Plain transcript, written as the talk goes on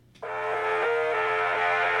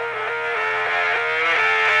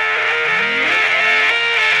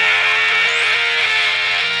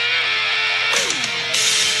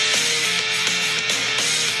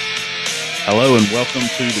and welcome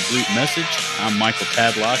to the Group Message. I'm Michael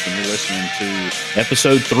Tadlock, and you're listening to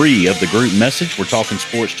Episode 3 of the Group Message. We're talking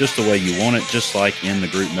sports just the way you want it, just like in the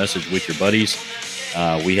Group Message with your buddies.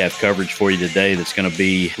 We have coverage for you today that's going to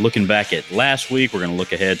be looking back at last week. We're going to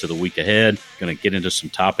look ahead to the week ahead, going to get into some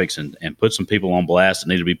topics and put some people on blast that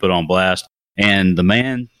need to be put on blast. And the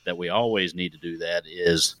man that we always need to do that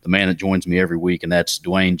is the man that joins me every week, and that's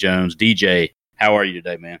Dwayne Jones. DJ, how are you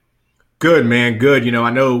today, man? Good, man. Good. You know,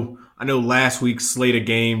 I know last week's slate of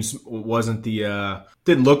games wasn't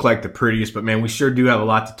didn't look like the prettiest, but man, we sure do have a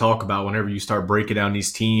lot to talk about whenever you start breaking down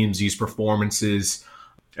these teams, these performances.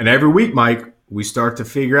 And every week, Mike, we start to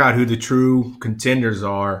figure out who the true contenders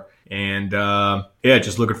are. And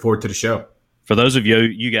just looking forward to the show. For those of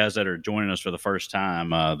you guys that are joining us for the first time,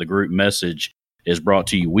 the Group Message is brought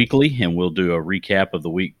to you weekly, and we'll do a recap of the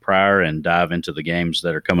week prior and dive into the games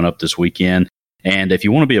that are coming up this weekend. And if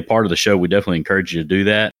you want to be a part of the show, we definitely encourage you to do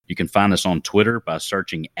that. You can find us on Twitter by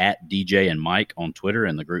searching at DJ and Mike on Twitter,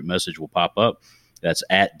 and the Group Message will pop up. That's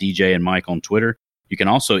at DJ and Mike on Twitter. You can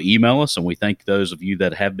also email us, and we thank those of you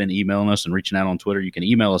that have been emailing us and reaching out on Twitter. You can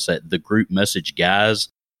email us at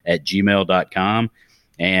thegroupmessageguys@gmail.com.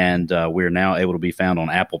 And we're now able to be found on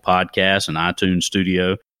Apple Podcasts and iTunes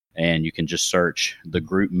Studio. And you can just search the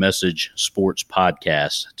Group Message Sports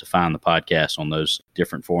Podcast to find the podcast on those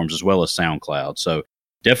different forums, as well as SoundCloud. So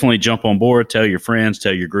definitely jump on board, tell your friends,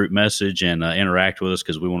 tell your Group Message, and interact with us,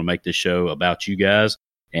 because we want to make this show about you guys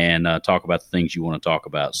and talk about the things you want to talk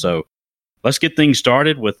about. So let's get things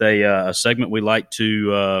started with a segment we like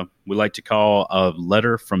to call a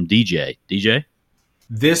letter from DJ. DJ?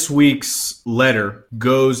 This week's letter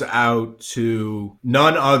goes out to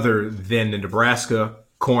none other than the Nebraska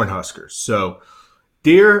Cornhuskers. So,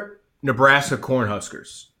 dear Nebraska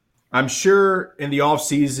Cornhuskers, I'm sure in the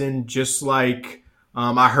offseason, just like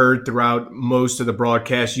I heard throughout most of the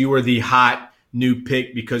broadcast, you were the hot new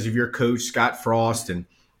pick because of your coach, Scott Frost, and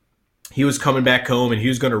he was coming back home and he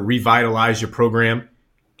was going to revitalize your program.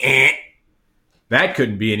 That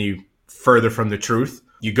couldn't be any further from the truth.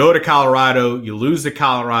 You go to Colorado, you lose to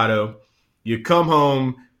Colorado, you come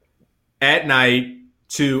home at night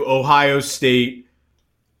to Ohio State,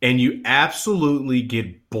 and you absolutely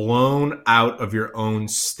get blown out of your own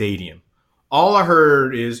stadium. All I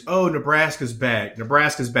heard is, oh, Nebraska's back.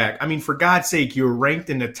 Nebraska's back. I mean, for God's sake, you were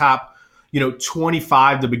ranked in the top,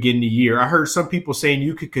 25 to begin the year. I heard some people saying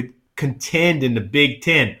you could contend in the Big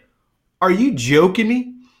Ten. Are you joking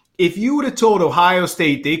me? If you would have told Ohio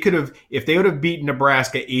State if they would have beaten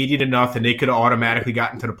Nebraska 80-0, they could have automatically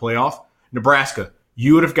gotten to the playoff. Nebraska,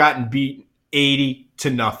 you would have gotten beat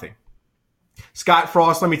 80-0. Scott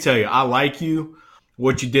Frost, let me tell you, I like you.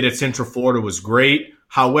 What you did at Central Florida was great.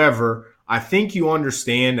 However, I think you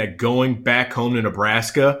understand that going back home to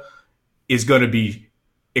Nebraska is going to be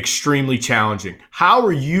extremely challenging. How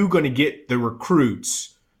are you going to get the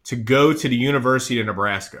recruits to go to the University of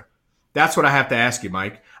Nebraska? That's what I have to ask you,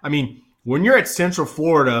 Mike. I mean, when you're at Central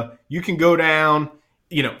Florida, you can go down,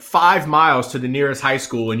 5 miles to the nearest high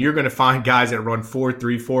school, and you're going to find guys that run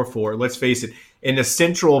 4.3, 4.4. Let's face it, in the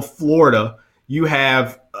Central Florida, you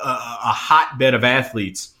have a hotbed of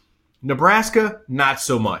athletes. Nebraska, not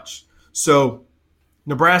so much. So,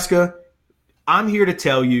 Nebraska, I'm here to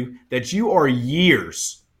tell you that you are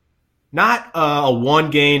years, not a one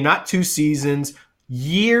game, not 2 seasons,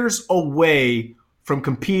 years away from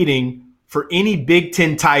competing for any Big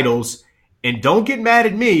Ten titles. And don't get mad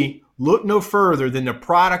at me. Look no further than the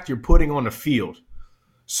product you're putting on the field.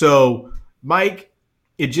 So, Mike,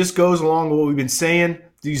 it just goes along with what we've been saying.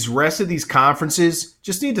 These rest of these conferences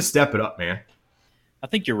just need to step it up, man. I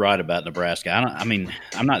think you're right about Nebraska.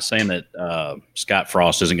 I'm not saying that Scott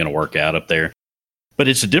Frost isn't going to work out up there, but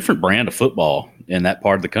it's a different brand of football in that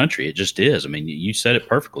part of the country. It just is. I mean, you said it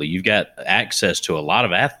perfectly. You've got access to a lot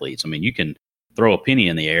of athletes. I mean, you can throw a penny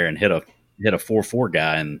in the air and hit a 4.4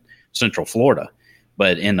 guy in Central Florida,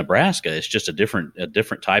 but in Nebraska, it's just a different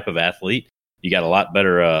type of athlete. You got a lot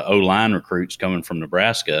better O-line recruits coming from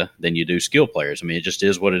Nebraska than you do skill players. I mean, it just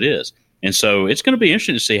is what it is. And so it's going to be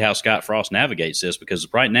interesting to see how Scott Frost navigates this, because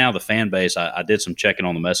right now the fan base, I did some checking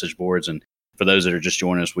on the message boards, and for those that are just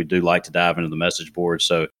joining us, we do like to dive into the message boards.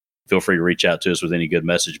 So feel free to reach out to us with any good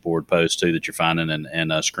message board posts too that you're finding,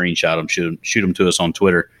 and screenshot them, shoot them to us on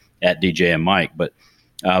Twitter at DJ and Mike. But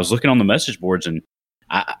I was looking on the message boards, and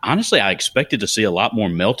honestly, I expected to see a lot more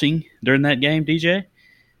melting during that game, DJ.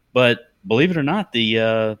 But believe it or not,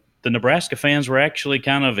 the Nebraska fans were actually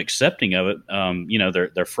kind of accepting of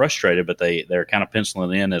it. They're frustrated, but they're kind of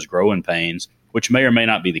penciling it in as growing pains, which may or may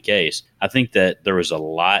not be the case. I think that there was a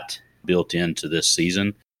lot built into this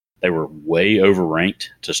season. They were way overranked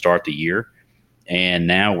to start the year, And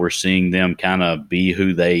now we're seeing them kind of be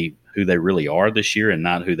who they really are this year and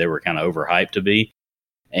not who they were kind of overhyped to be.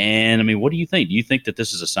 And I mean, what do you think? Do you think that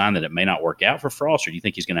this is a sign that it may not work out for Frost, or do you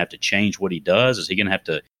think he's going to have to change what he does? Is he going to have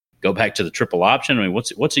to go back to the triple option? I mean,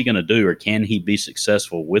 what's he going to do, or can he be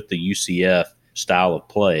successful with the UCF style of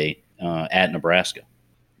play at Nebraska?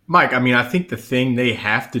 Mike, I mean, I think the thing they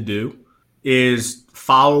have to do is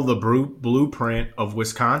follow the blueprint of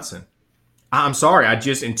Wisconsin. I'm sorry,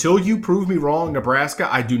 until you prove me wrong, Nebraska,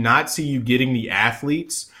 I do not see you getting the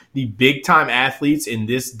athletes, the big-time athletes in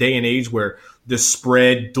this day and age where the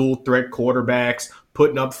spread, dual-threat quarterbacks,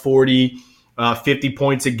 putting up 40, 50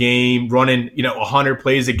 points a game, running 100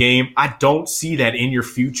 plays a game. I don't see that in your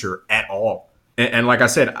future at all. And like I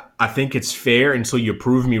said, I think it's fair until you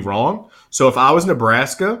prove me wrong. So if I was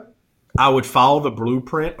Nebraska, I would follow the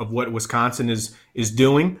blueprint of what Wisconsin is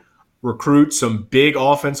doing, recruit some big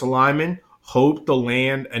offensive linemen, hope to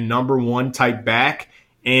land a number one type back,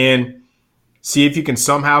 and see if you can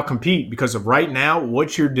somehow compete. Because of right now,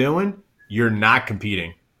 what you're doing, you're not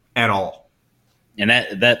competing at all. And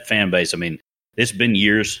that fan base, I mean, it's been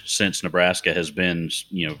years since Nebraska has been,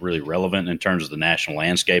 really relevant in terms of the national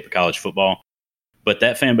landscape of college football. But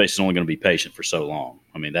that fan base is only going to be patient for so long.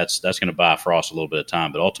 I mean, that's going to buy Frost a little bit of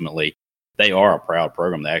time. But ultimately, they are a proud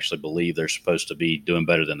program. They actually believe they're supposed to be doing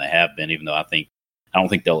better than they have been, even though I don't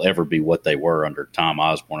think they'll ever be what they were under Tom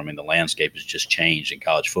Osborne. I mean, the landscape has just changed in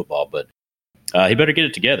college football. But he better get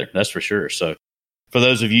it together, that's for sure. So for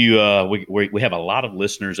those of you, we have a lot of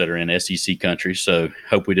listeners that are in SEC country, so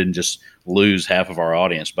hope we didn't just lose half of our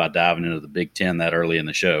audience by diving into the Big Ten that early in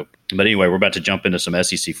the show. But anyway, we're about to jump into some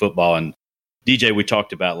SEC football. And DJ, we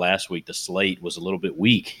talked about last week, the slate was a little bit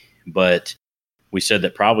weak, but we said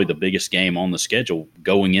that probably the biggest game on the schedule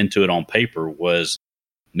going into it on paper was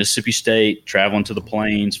Mississippi State traveling to the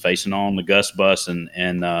Plains, facing on the Gus Bus and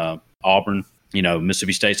Auburn.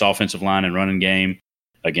 Mississippi State's offensive line and running game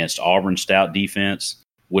against Auburn's stout defense.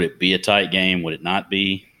 Would it be a tight game? Would it not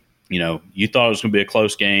be? You thought it was going to be a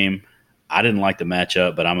close game. I didn't like the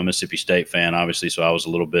matchup, but I'm a Mississippi State fan, obviously, so I was a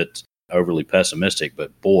little bit overly pessimistic.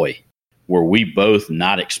 But, boy, were we both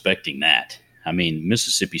not expecting that. I mean,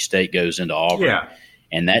 Mississippi State goes into Auburn,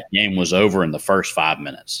 and that game was over in the first 5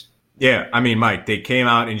 minutes. Yeah, I mean, Mike, they came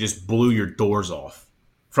out and just blew your doors off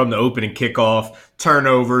from the opening kickoff,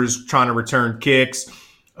 turnovers, trying to return kicks.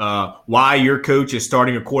 Why your coach is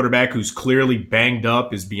starting a quarterback who's clearly banged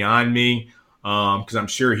up is beyond me, because I'm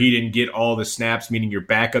sure he didn't get all the snaps, meaning your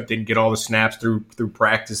backup didn't get all the snaps through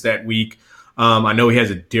practice that week. I know he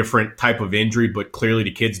has a different type of injury, but clearly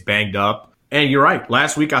the kid's banged up. And you're right.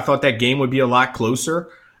 Last week I thought that game would be a lot closer.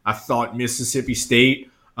 I thought Mississippi State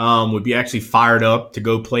would be actually fired up to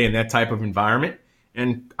go play in that type of environment,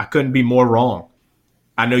 and I couldn't be more wrong.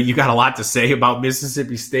 I know you got a lot to say about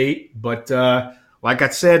Mississippi State, but like I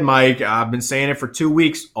said, Mike, I've been saying it for 2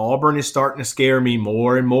 weeks. Auburn is starting to scare me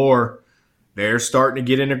more and more. They're starting to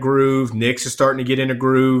get in a groove. Knicks is starting to get in a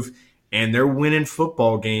groove, and they're winning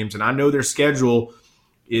football games. And I know their schedule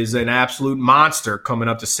is an absolute monster coming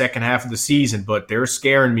up the second half of the season, but they're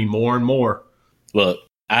scaring me more and more. Look,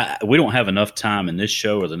 we don't have enough time in this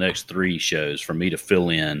show or the next 3 shows for me to fill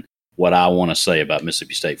in what I want to say about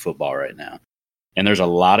Mississippi State football right now. And there's a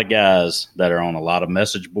lot of guys that are on a lot of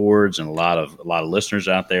message boards and a lot of listeners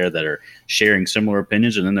out there that are sharing similar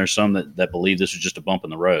opinions. And then there's some that believe this is just a bump in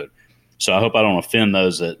the road. So I hope I don't offend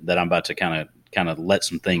those that I'm about to kind of let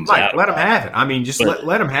some things out. Let them have it. I mean,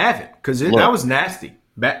 let them have it, because that was nasty.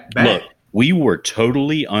 Bad. Look, we were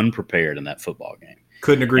totally unprepared in that football game.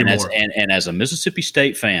 Couldn't agree more. And as a Mississippi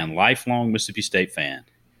State fan, lifelong Mississippi State fan,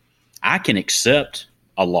 I can accept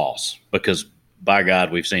a loss because, by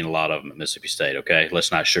God, we've seen a lot of them at Mississippi State, okay?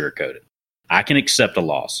 Let's not sugarcoat it. I can accept a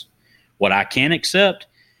loss. What I can't accept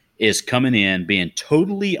is coming in, being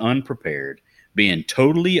totally unprepared, being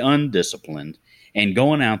totally undisciplined, and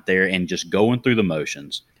going out there and just going through the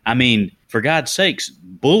motions. I mean, for God's sakes,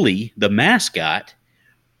 Bully, the mascot,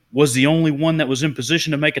 was the only one that was in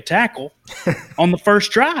position to make a tackle on the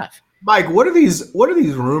first drive. Mike, what are these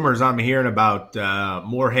rumors I'm hearing about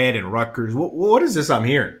Moorhead and Rutgers? What is this I'm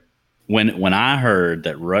hearing? When I heard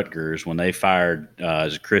that Rutgers, when they fired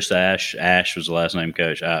Chris Ash was the last name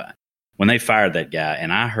coach, when they fired that guy,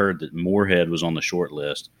 and I heard that Moorhead was on the short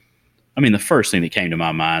list, I mean, the first thing that came to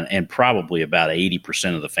my mind, and probably about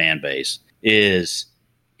 80% of the fan base, is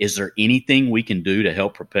there anything we can do to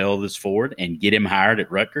help propel this forward and get him hired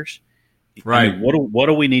at Rutgers? Right. I mean, what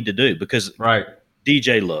do we need to do? Because, right.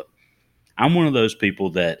 DJ, look, I'm one of those people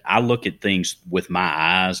that I look at things with my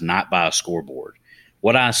eyes, not by a scoreboard.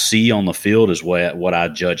 What I see on the field is what I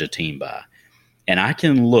judge a team by. And I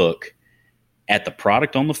can look at the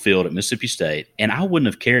product on the field at Mississippi State, and I wouldn't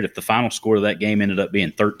have cared if the final score of that game ended up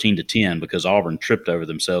being 13-10 because Auburn tripped over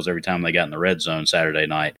themselves every time they got in the red zone Saturday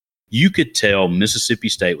night. You could tell Mississippi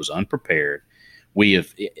State was unprepared.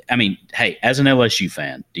 Hey, as an LSU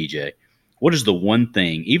fan, DJ, what is the one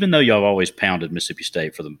thing, even though y'all have always pounded Mississippi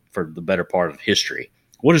State for the better part of history,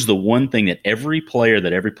 what is the one thing that every player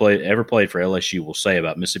that ever played for LSU will say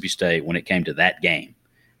about Mississippi State when it came to that game?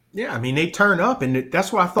 Yeah, I mean, they turn up, and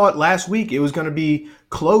that's what I thought last week. It was going to be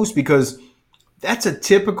close because that's a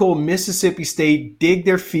typical Mississippi State dig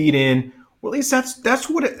their feet in. Well, at least that's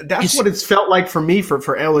what it's felt like for me for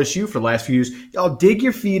LSU for the last few years. Y'all dig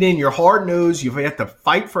your feet in. You're hard nosed. You have to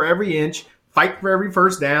fight for every inch, fight for every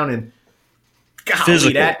first down, and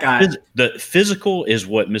golly, that guy. The physical is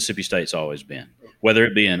what Mississippi State's always been, whether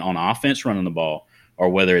it be on offense running the ball or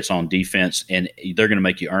whether it's on defense, and they're going to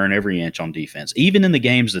make you earn every inch on defense, even in the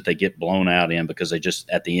games that they get blown out in because they just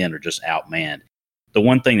at the end are just outmanned. The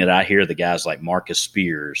one thing that I hear the guys like Marcus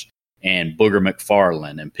Spears and Booger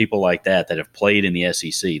McFarland and people like that have played in the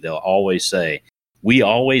SEC, they'll always say, we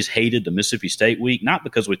always hated the Mississippi State week, not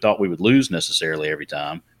because we thought we would lose necessarily every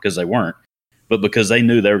time, because they weren't, but because they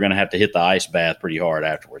knew they were going to have to hit the ice bath pretty hard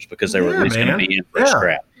afterwards because they were at least going to be in for a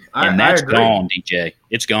scrap. And that's gone, DJ.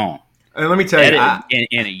 It's gone. And let me tell you,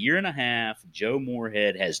 in a year and a half, Joe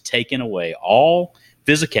Moorhead has taken away all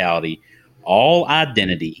physicality, all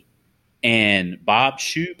identity. And Bob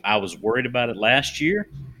Shoop, I was worried about it last year.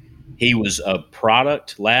 He was a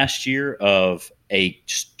product last year of a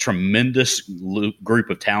tremendous group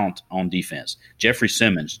of talent on defense. Jeffrey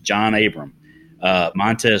Simmons, John Abram,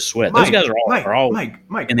 Montez Sweat. Those guys are all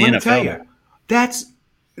Mike, in the NFL. Tell you,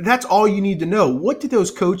 that's all you need to know. What did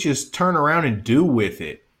those coaches turn around and do with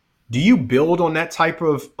it? Do you build on that type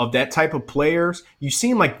of players? You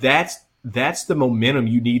seem like that's the momentum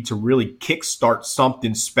you need to really kickstart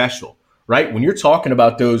something special, right? When you're talking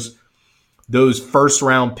about those first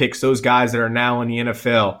round picks, those guys that are now in the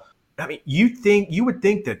NFL, I mean, you would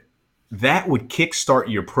think that would kickstart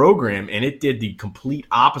your program, and it did the complete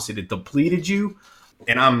opposite. It depleted you,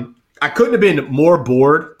 and I couldn't have been more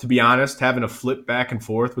bored, to be honest, having to flip back and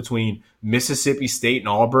forth between Mississippi State and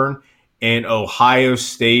Auburn and Ohio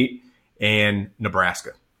State and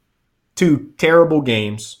Nebraska. Two terrible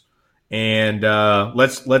games, and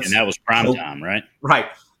let's. And that was prime time, right? Right.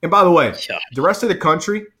 And by the way, the rest of the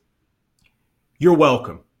country, you're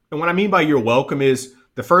welcome. And what I mean by you're welcome is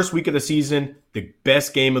the first week of the season, the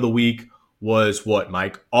best game of the week was what,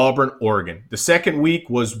 Mike? Auburn, Oregon. The second week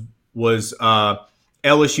was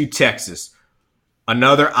LSU, Texas.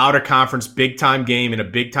 Another out-of-conference big-time game and a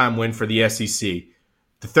big-time win for the SEC.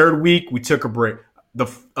 The third week, we took a break. The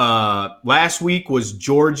last week was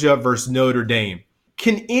Georgia versus Notre Dame.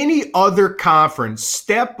 Can any other conference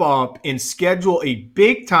step up and schedule a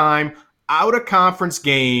big-time out-of-conference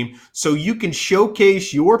game so you can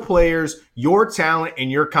showcase your players, your talent, and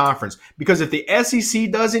your conference? Because if the SEC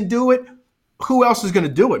doesn't do it, who else is going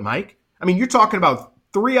to do it, Mike? I mean, you're talking about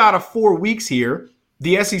 3 out of 4 weeks here.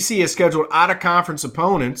 The SEC has scheduled out-of-conference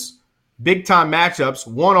opponents, big-time matchups,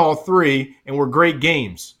 won all 3, and were great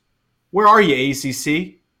games. Where are you,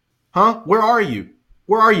 ACC? Huh? Where are you?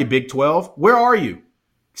 Where are you, Big 12? Where are you?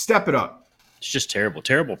 Step it up. It's just terrible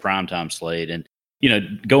primetime slate. And,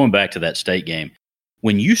 going back to that state game,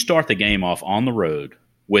 when you start the game off on the road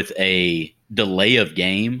with a delay of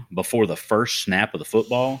game before the first snap of the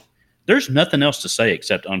football, there's nothing else to say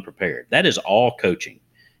except unprepared. That is all coaching.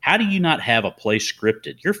 How do you not have a play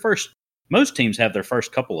scripted? Most teams have their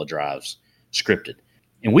first couple of drives scripted.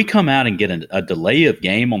 And we come out and get a delay of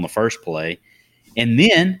game on the first play and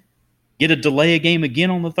then get a delay of game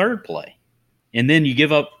again on the third play. And then you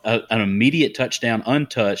give up an immediate touchdown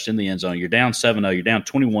untouched in the end zone. You're down 7-0. You're down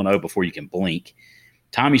 21-0 before you can blink.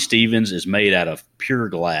 Tommy Stevens is made out of pure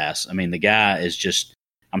glass. I mean, the guy is just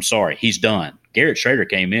 – I'm sorry, he's done. Garrett Schrader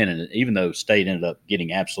came in, and even though State ended up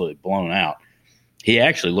getting absolutely blown out, he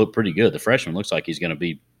actually looked pretty good. The freshman looks like he's going to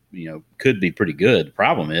be – could be pretty good. The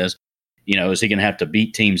problem is, is he going to have to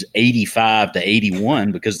beat teams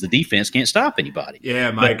 85-81 because the defense can't stop anybody?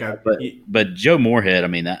 Yeah, Mike. But Joe Moorhead, I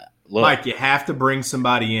mean – look, Mike, you have to bring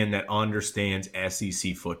somebody in that understands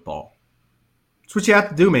SEC football. That's what you have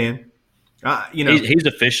to do, man. He's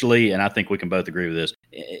officially, and I think we can both agree with this.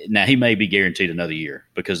 Now, he may be guaranteed another year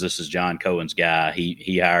because this is John Cohen's guy.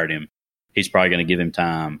 He hired him. He's probably going to give him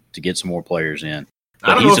time to get some more players in.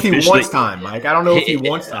 But I don't know if he wants time, Mike. I don't know if he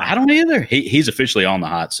wants time. I don't either. He's officially on the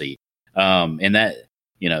hot seat. And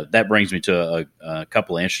that brings me to a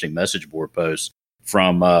couple of interesting message board posts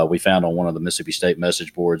from we found on one of the Mississippi State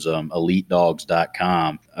message boards,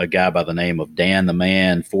 elitedogs.com, a guy by the name of Dan the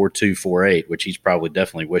Man 4248, which he's probably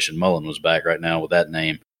definitely wishing Mullen was back right now with that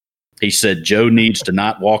name. He said Joe needs to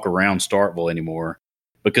not walk around Starkville anymore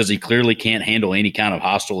because he clearly can't handle any kind of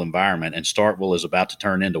hostile environment, and Starkville is about to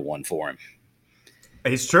turn into one for him.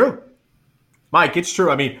 It's true. Mike, it's true.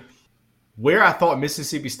 I mean, where I thought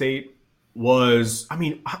Mississippi State was, I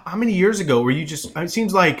mean, how many years ago were you just, it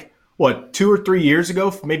seems like, what, 2 or 3 years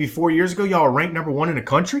ago, maybe 4 years ago, y'all were ranked number 1 in the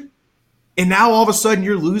country? And now all of a sudden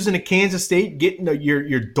you're losing to Kansas State, getting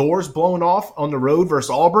your doors blown off on the road versus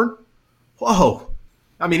Auburn? Whoa.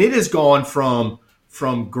 I mean, it has gone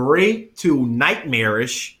from great to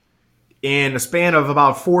nightmarish in a span of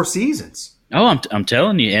about 4 seasons. Oh, I'm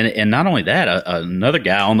telling you. And not only that, another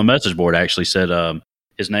guy on the message board actually said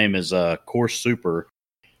his name is Course Super.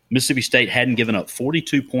 Mississippi State hadn't given up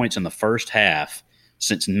 42 points in the first half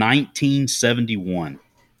since 1971.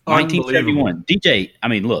 1971. DJ, I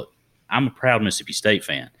mean, look, I'm a proud Mississippi State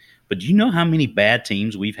fan, but do you know how many bad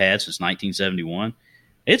teams we've had since 1971?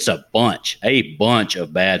 It's a bunch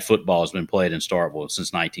of bad football has been played in Starkville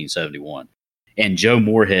since 1971. And Joe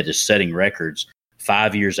Moorhead is setting records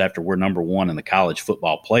 5 years after we're number 1 in the college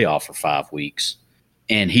football playoff for 5 weeks.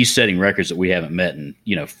 And he's setting records that we haven't met in,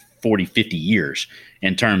 40, 50 years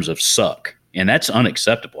in terms of suck. And that's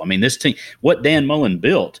unacceptable. I mean, this team, what Dan Mullen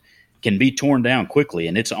built can be torn down quickly,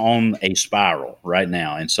 and it's on a spiral right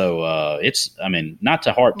now. And so not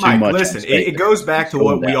to harp too Mike, much. Listen, it goes back to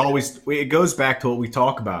what it goes back to what we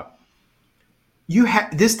talk about.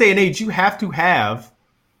 This day and age, you have to have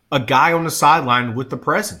a guy on the sideline with the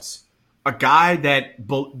presence, a guy that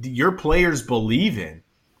your players believe in.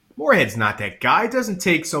 Moorhead's not that guy. It doesn't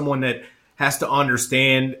take someone that has to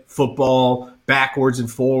understand football backwards and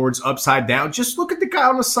forwards, upside down. Just look at the guy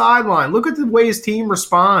on the sideline. Look at the way his team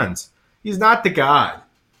responds. He's not the guy.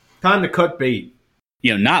 Time to cut bait.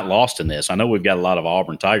 Not lost in this. I know we've got a lot of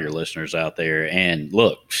Auburn Tiger listeners out there. And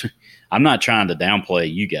look, I'm not trying to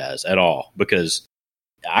downplay you guys at all, because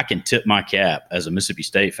I can tip my cap as a Mississippi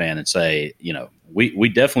State fan and say, we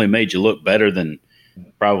definitely made you look better than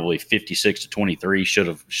probably 56-23 should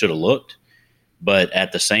have looked. But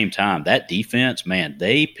at the same time, that defense, man,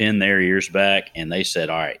 they pinned their ears back and they said,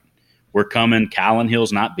 all right, we're coming. Kylan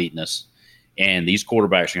Hill's not beating us. And these quarterbacks are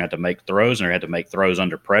going to have to make throws, and they're going to have to make throws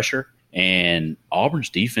under pressure. And Auburn's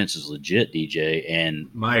defense is legit, DJ. And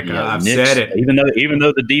Mike, I've said it. Even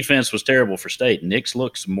though the defense was terrible for State, Nix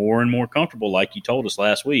looks more and more comfortable, like you told us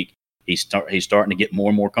last week. He's starting to get more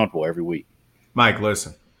and more comfortable every week. Mike,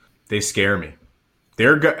 listen, they scare me.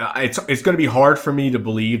 It's going to be hard for me to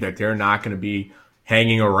believe that they're not going to be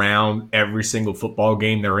hanging around every single football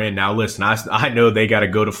game they're in. Now, listen, I know they got to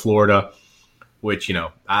go to Florida, which,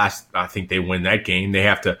 I think they win that game. They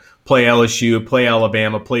have to play LSU, play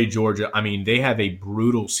Alabama, play Georgia. I mean, they have a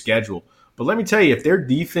brutal schedule. But let me tell you, if their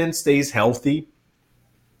defense stays healthy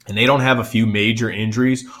and they don't have a few major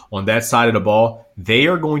injuries on that side of the ball, they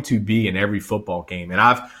are going to be in every football game. And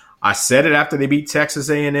I said it after they beat Texas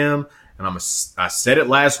A&M. And I said it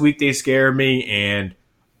last week, they scared me, and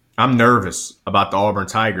I'm nervous about the Auburn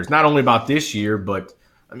Tigers. Not only about this year, but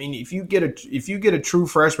I mean, if you get a true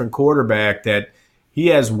freshman quarterback that he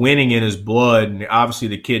has winning in his blood, and obviously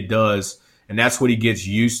the kid does, and that's what he gets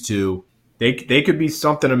used to, they could be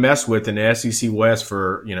something to mess with in the SEC West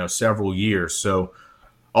for several years. So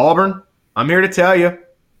Auburn, I'm here to tell you,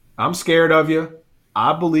 I'm scared of you.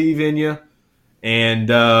 I believe in you,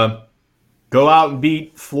 and go out and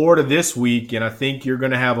beat Florida this week, and I think you're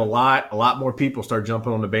going to have a lot more people start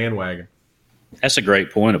jumping on the bandwagon. That's a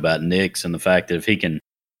great point about Nix, and the fact that if he can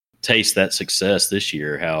taste that success this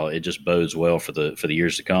year, how it just bodes well for the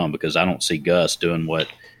years to come, because I don't see Gus doing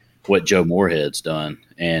what Joe Moorhead's done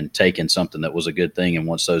and taking something that was a good thing. And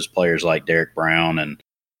once those players like Derek Brown and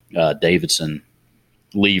Davidson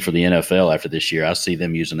leave for the NFL after this year, I see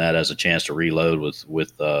them using that as a chance to reload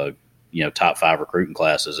with top 5 recruiting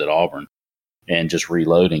classes at Auburn. And just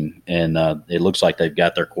reloading, and it looks like they've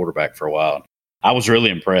got their quarterback for a while. I was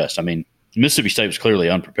really impressed. I mean, Mississippi State was clearly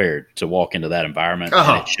unprepared to walk into that environment,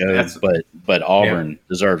 and it showed. But Auburn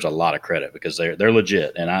deserves a lot of credit because they're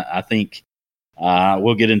legit, and I think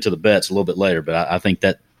we'll get into the bets a little bit later. But I think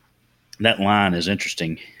that line is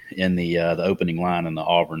interesting in the opening line in the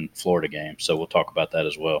Auburn-Florida game, so we'll talk about that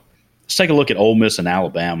as well. Let's take a look at Ole Miss and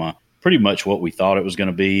Alabama. Pretty much what we thought it was going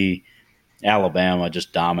to be. Alabama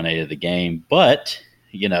just dominated the game, but,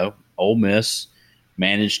 Ole Miss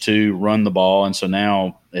managed to run the ball. And so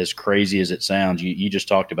now, as crazy as it sounds, you just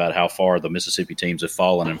talked about how far the Mississippi teams have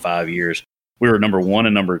fallen in 5 years. We were number 1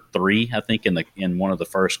 and number 3, I think, in one of the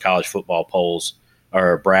first college football polls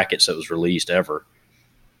or brackets that was released ever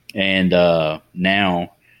And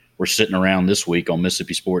now we're sitting around this week on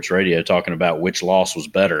Mississippi Sports Radio talking about which loss was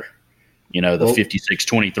better. The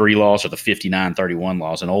 56-23 loss or the 59-31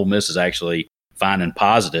 loss. And Ole Miss is actually finding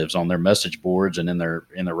positives on their message boards and in their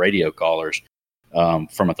radio callers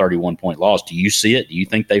from a 31-point loss. Do you see it? Do you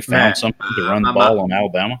think they found something to run the ball on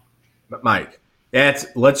Alabama? Mike,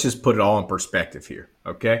 let's just put it all in perspective here,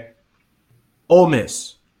 okay? Ole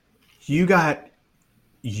Miss, you got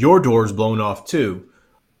your doors blown off too,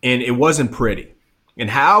 and it wasn't pretty. And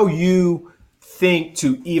how you think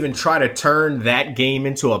to even try to turn that game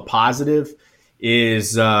into a positive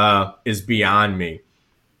is beyond me.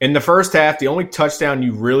 In the first half, the only touchdown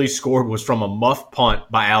you really scored was from a muff punt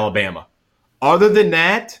by Alabama. Other than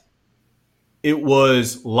that, it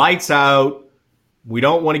was lights out. We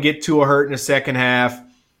don't want to get too hurt in the second half,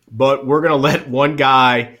 but we're going to let one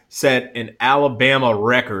guy set an Alabama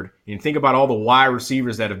record. And think about all the wide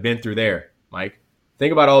receivers that have been through there, Mike.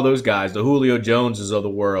 Think about all those guys, the Julio Joneses of the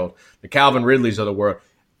world, the Calvin Ridleys of the world.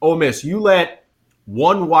 Ole Miss, you let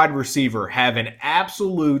one wide receiver have an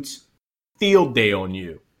absolute field day on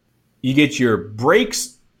you. You get your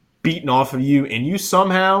brakes beaten off of you, and you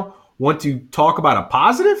somehow want to talk about a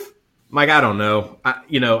positive? Mike, I don't know. I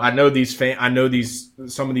know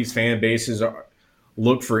some of these fan bases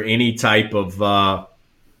look for any type of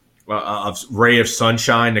ray of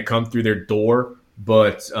sunshine to come through their door.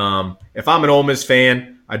 But if I'm an Ole Miss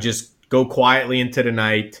fan, I just go quietly into the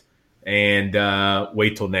night and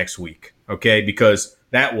wait till next week, okay? Because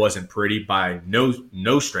that wasn't pretty by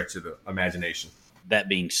no stretch of the imagination. That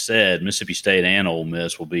being said, Mississippi State and Ole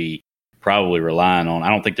Miss will be probably relying on – I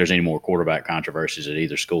don't think there's any more quarterback controversies at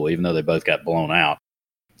either school, even though they both got blown out.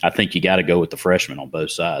 I think you got to go with the freshmen on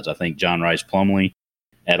both sides. I think John Rice Plumlee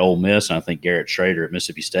at Ole Miss, and I think Garrett Schrader at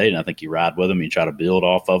Mississippi State, and I think you ride with them and you try to build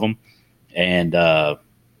off of them. And, I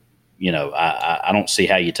don't see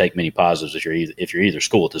how you take many positives if you're either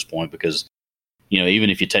school at this point because, even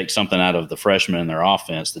if you take something out of the freshmen and their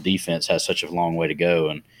offense, the defense has such a long way to go.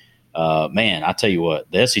 And, man, I tell you what,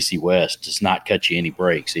 the SEC West does not cut you any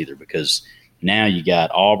breaks either because now you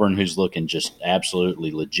got Auburn who's looking just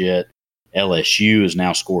absolutely legit. LSU is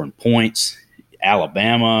now scoring points.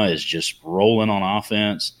 Alabama is just rolling on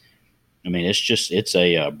offense. I mean, it's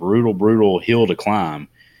a brutal, brutal hill to climb.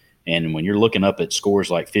 And when you're looking up at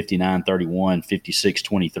scores like 59-31,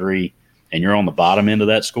 56-23, and you're on the bottom end of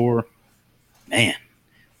that score, man,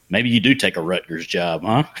 maybe you do take a Rutgers job,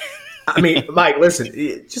 huh? I mean, Mike,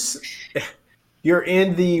 listen, you're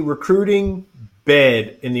in the recruiting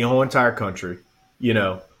bed in the whole entire country.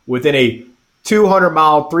 Within a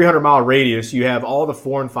 200-mile, 300-mile radius, you have all the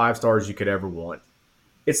 4 and 5 stars you could ever want.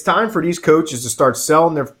 It's time for these coaches to start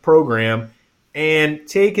selling their program and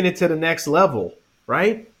taking it to the next level,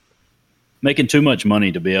 right? Making too much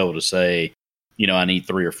money to be able to say, I need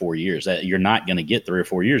 3 or 4 years. That you're not going to get 3 or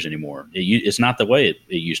 4 years anymore. It's not the way it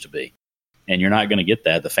used to be. And you're not going to get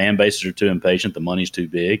that. The fan bases are too impatient. The money's too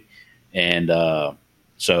big. And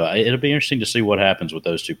so it'll be interesting to see what happens with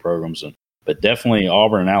those two programs. But definitely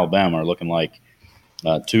Auburn and Alabama are looking like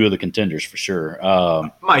two of the contenders for sure.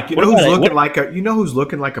 Mike, who's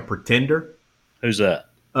looking like a pretender? Who's that?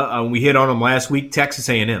 We hit on them last week, Texas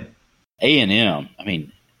A&M. A&M, I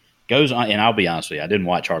mean, goes on, and I'll be honest with you, I didn't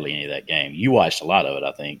watch hardly any of that game. You watched a lot of it,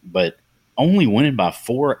 I think, but only winning by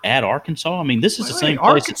 4 at Arkansas. I mean, this is the same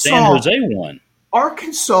place that San Jose won.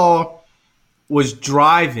 Arkansas was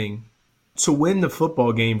driving to win the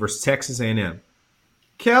football game versus Texas A&M.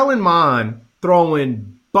 Kellen Mond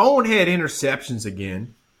throwing bonehead interceptions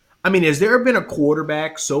again. I mean, has there been a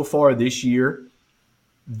quarterback so far this year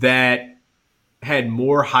that had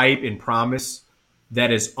more hype and promise that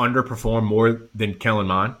has underperformed more than Kellen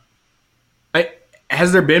Mond?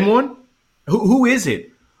 Has there been one? Who is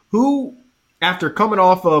it? Who, after coming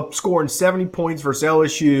off of scoring 70 points versus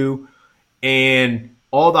LSU and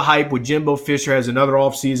all the hype with Jimbo Fisher has another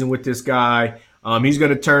offseason with this guy, he's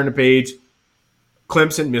going to turn the page.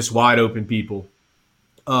 Clemson missed wide open people.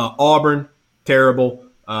 Auburn, terrible.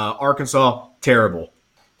 Arkansas, terrible.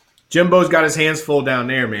 Jimbo's got his hands full down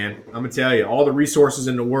there, man. I'm going to tell you, all the resources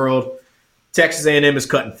in the world. Texas A&M is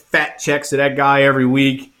cutting fat checks to that guy every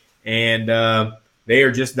week, and they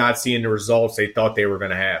are just not seeing the results they thought they were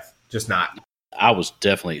going to have. Just not. I was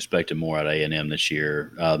definitely expecting more out of A&M this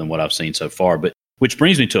year than what I've seen so far, but which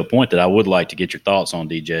brings me to a point that I would like to get your thoughts on,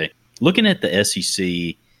 DJ. Looking at the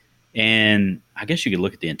SEC, and I guess you could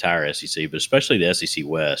look at the entire SEC, but especially the SEC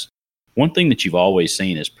West, one thing that you've always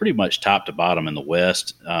seen is pretty much top to bottom in the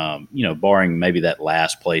West, barring maybe that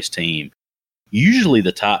last place team. Usually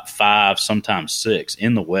the top 5, sometimes 6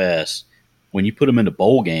 in the West, when you put them into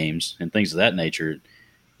bowl games and things of that nature,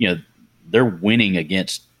 they're winning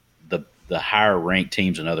against the higher ranked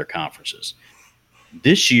teams in other conferences.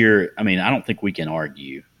 This year, I mean, I don't think we can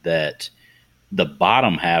argue that the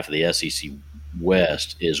bottom half of the SEC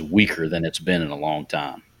West is weaker than it's been in a long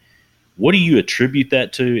time. What do you attribute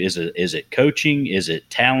that to? Is it coaching? Is it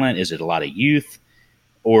talent? Is it a lot of youth?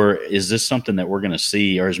 Or is this something that we're going to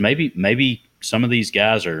see? Or is maybe some of these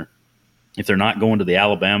guys are, if they're not going to the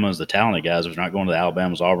Alabamas, the talented guys, if they're not going to the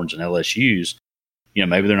Alabamas, Auburns, and LSUs,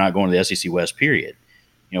 maybe they're not going to the SEC West, period.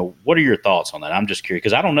 What are your thoughts on that? I'm just curious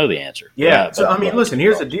because I don't know the answer. Yeah. So, listen,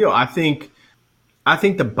 here's the deal. I think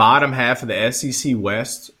the bottom half of the SEC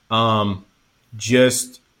West,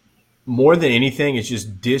 just more than anything, is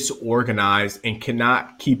just disorganized and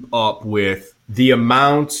cannot keep up with the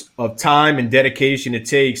amount of time and dedication it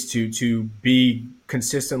takes to be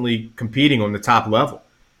consistently competing on the top level.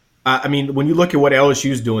 When you look at what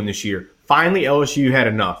LSU is doing this year, finally LSU had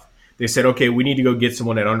enough. They said, okay, we need to go get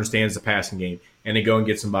someone that understands the passing game, and they go and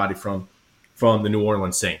get somebody from the New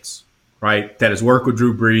Orleans Saints, right, that has worked with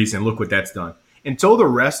Drew Brees, and look what that's done. Until the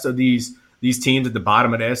rest of these teams at the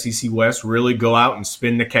bottom of the SEC West really go out and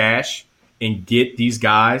spend the cash and get these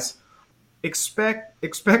guys, expect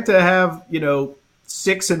to have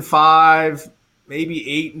 6-5,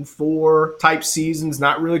 maybe 8-4 type seasons,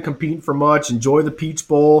 not really competing for much. Enjoy the Peach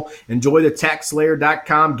Bowl, enjoy the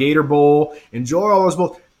TaxSlayer.com Gator Bowl, enjoy all those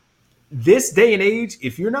bowls. This day and age,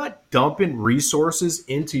 if you're not dumping resources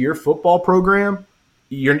into your football program,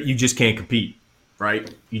 you just can't compete,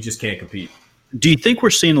 right? You just can't compete. Do you think we're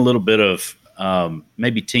seeing a little bit of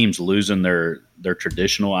maybe teams losing their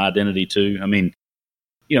traditional identity too? I mean,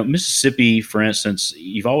 Mississippi, for instance,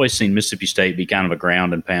 you've always seen Mississippi State be kind of a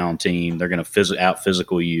ground and pound team. They're going to out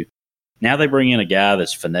physical you. Now they bring in a guy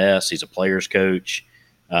that's finesse. He's a player's coach.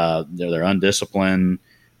 They're undisciplined.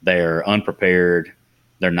 They're unprepared.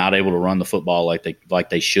 They're not able to run the football like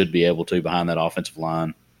they should be able to behind that offensive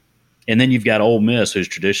line. And then you've got Ole Miss, who's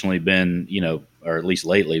traditionally been, or at least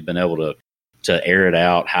lately, been able to air it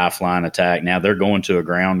out, high-flying attack. Now they're going to a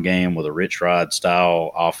ground game with a Rich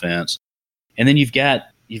Rod-style offense. And then you've got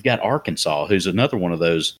Arkansas, who's another one of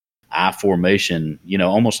those I formation,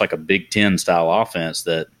 almost like a Big Ten-style offense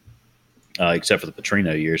that, except for the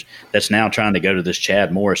Petrino years, that's now trying to go to this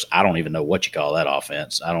Chad Morris. I don't even know what you call that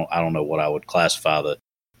offense. I don't know what I would classify the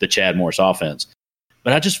Chad Morris offense.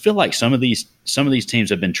 But I just feel like some of these teams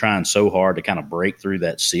have been trying so hard to kind of break through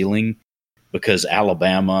that ceiling because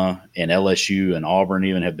Alabama and LSU and Auburn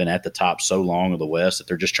even have been at the top so long of the West that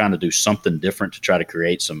they're just trying to do something different to try to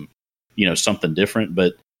create some, something different.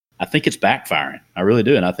 But I think it's backfiring. I really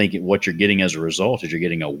do. And I think what you're getting as a result is you're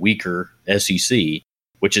getting a weaker SEC,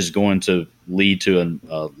 which is going to lead to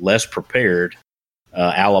a less prepared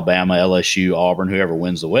Alabama, LSU, Auburn, whoever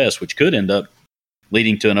wins the West, which could end up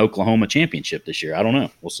leading to an Oklahoma championship this year. I don't know.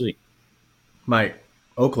 We'll see. Mike,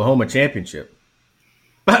 Oklahoma championship.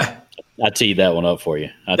 I teed that one up for you.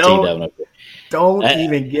 Don't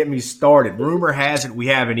even get me started. Rumor has it we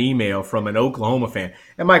have an email from an Oklahoma fan.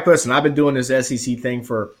 And Mike, listen, I've been doing this SEC thing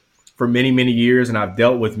for many, many years, and I've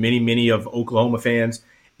dealt with many, many of Oklahoma fans.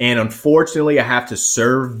 And unfortunately, I have to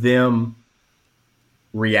serve them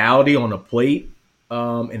reality on a plate,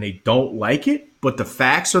 and they don't like it. But the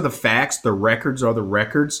facts are the facts. The records are the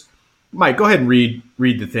records. Mike, go ahead and read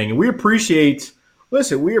the thing. And we appreciate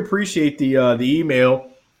the email,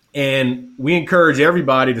 and we encourage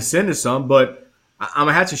everybody to send us some. But I'm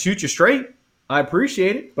gonna have to shoot you straight. I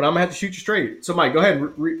appreciate it, but I'm gonna have to shoot you straight. So, Mike, go ahead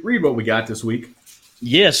and read what we got this week.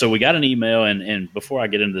 Yeah, so we got an email, and before I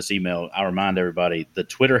get into this email, I remind everybody the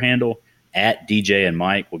Twitter handle at DJ and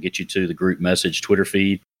Mike will get you to the group message Twitter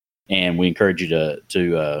feed, and we encourage you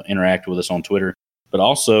to interact with us on Twitter. But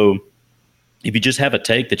also, if you just have a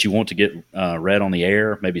take that you want to get read on the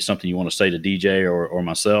air, maybe something you want to say to DJ or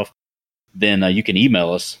myself, then you can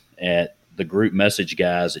email us at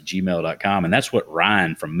thegroupmessageguys@gmail.com, and that's what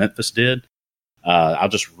Ryan from Memphis did. I'll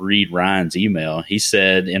just read Ryan's email. He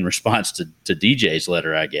said, in response to DJ's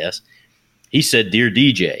letter, I guess, he said, "Dear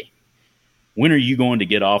DJ, when are you going to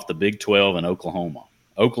get off the Big 12 in Oklahoma?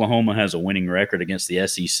 Oklahoma has a winning record against the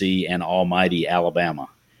SEC and almighty Alabama.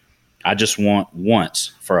 I just want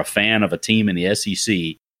once for a fan of a team in the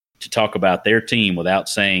SEC to talk about their team without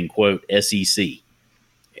saying, quote, SEC.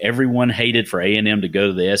 Everyone hated for A&M to go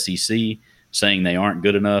to the SEC, saying they aren't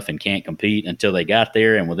good enough and can't compete until they got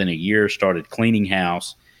there and within a year started cleaning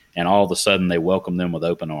house, and all of a sudden they welcomed them with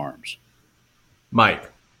open arms." Mike,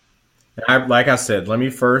 like I said, let me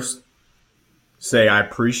first say I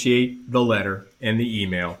appreciate the letter and the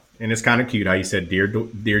email, and it's kind of cute how you said, Dear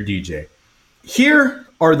DJ. Here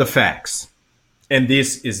are the facts, and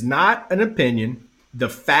this is not an opinion. The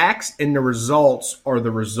facts and the results are the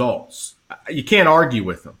results. You can't argue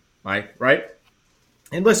with them. Mike, right?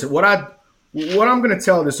 And listen, what I'm going to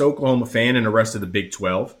tell this Oklahoma fan and the rest of the Big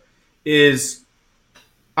 12 is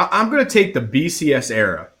I'm going to take the BCS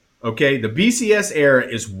era, okay? The BCS era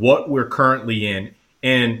is what we're currently in,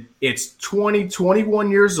 and it's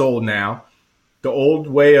 21 years old now, the old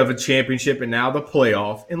way of a championship and now the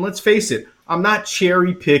playoff. And let's face it, I'm not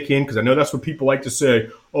cherry picking because I know that's what people like to say.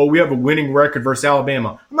 Oh, we have a winning record versus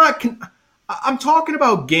Alabama. I'm talking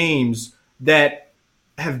about games that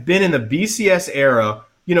have been in the BCS era,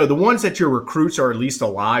 you know, the ones that your recruits are at least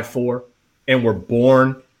alive for and were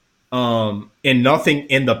born and nothing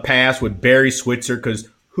in the past with Barry Switzer, because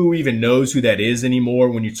who even knows who that is anymore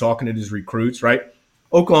when you're talking to these recruits, right?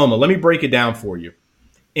 Oklahoma, let me break it down for you.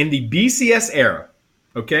 In the BCS era,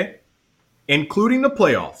 okay, including the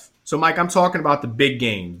playoff. So, Mike, I'm talking about the big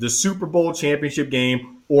game, the Super Bowl championship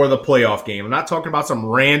game or the playoff game. I'm not talking about some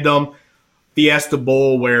random Fiesta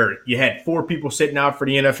Bowl where you had 4 people sitting out for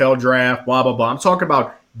the NFL draft, blah, blah, blah. I'm talking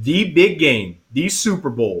about the big game, the Super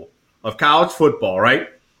Bowl of college football, right?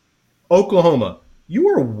 Oklahoma, you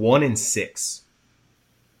are 1-6.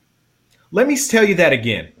 Let me tell you that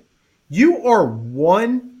again. You are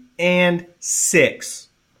 1-6.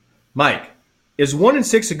 Mike, is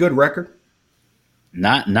 1-6 a good record?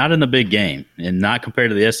 Not in the big game, and not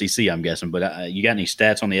compared to the SEC, I'm guessing. But you got any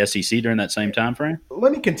stats on the SEC during that same time frame?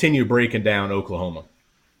 Let me continue breaking down Oklahoma.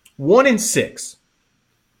 1-6.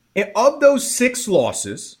 And of those 6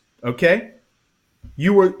 losses, okay,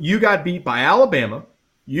 you got beat by Alabama,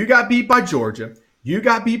 you got beat by Georgia, you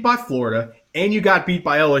got beat by Florida, and you got beat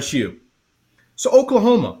by LSU. So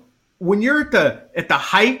Oklahoma, when you're at the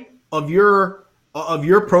height of your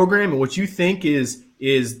program and what you think is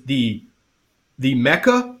the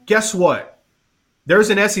Mecca, guess what? There's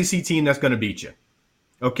an SEC team that's going to beat you,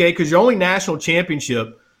 okay? Because your only national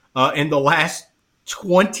championship in the last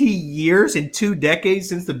 20 years and 2 decades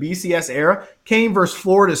since the BCS era came versus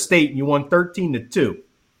Florida State, and you won 13-2,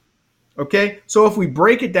 okay? So if we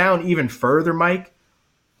break it down even further, Mike,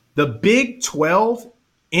 the Big 12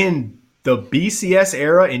 in the BCS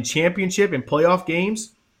era in championship and playoff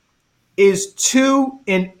games is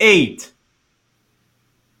 2-8.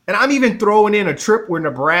 And I'm even throwing in a trip where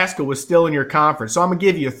Nebraska was still in your conference. So I'm going to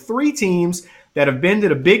give you 3 teams that have been to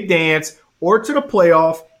the big dance or to the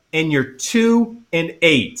playoff, and you're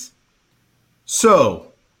 2-8.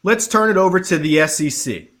 So let's turn it over to the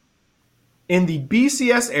SEC. In the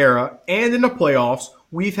BCS era and in the playoffs,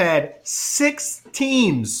 we've had 6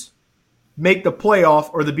 teams make the playoff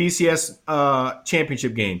or the BCS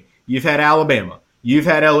championship game. You've had Alabama. You've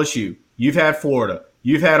had LSU. You've had Florida.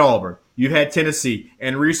 You've had Auburn. You've had Tennessee,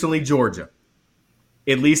 and recently Georgia,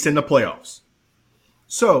 at least in the playoffs.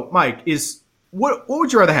 So, Mike, what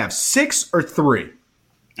would you rather have, 6 or 3?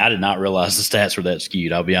 I did not realize the stats were that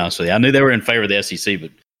skewed, I'll be honest with you. I knew they were in favor of the SEC,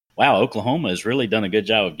 but wow, Oklahoma has really done a good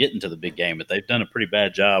job of getting to the big game, but they've done a pretty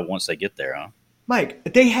bad job once they get there, huh?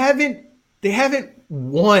 Mike, they haven't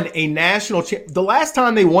won a national championship. The last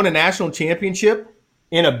time they won a national championship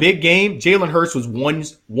in a big game, Jalen Hurts was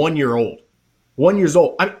 1 year old. 1 year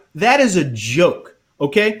old. That is a joke,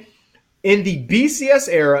 okay? In the BCS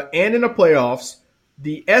era and in the playoffs,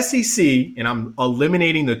 the SEC, and I'm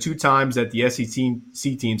eliminating the 2 times that the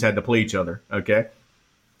SEC teams had to play each other, okay?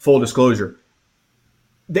 Full disclosure.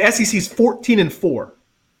 The SEC is 14-4.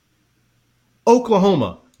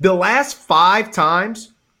 Oklahoma, the last 5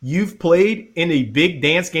 times you've played in a big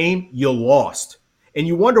dance game, you lost. And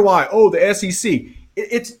you wonder why. Oh, the SEC.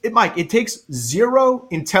 Mike, it takes zero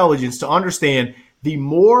intelligence to understand the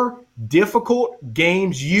more difficult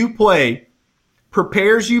games you play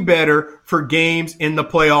prepares you better for games in the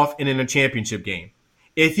playoff and in a championship game.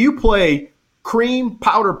 If you play cream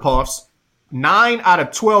powder puffs 9 out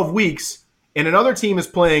of 12 weeks and another team is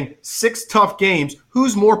playing 6 tough games,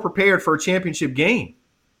 who's more prepared for a championship game?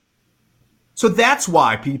 So that's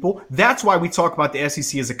why we talk about the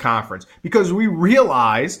SEC as a conference, because we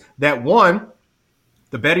realize that, one,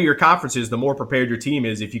 the better your conference is, the more prepared your team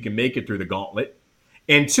is if you can make it through the gauntlet.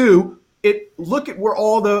 And 2, look at where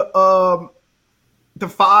all the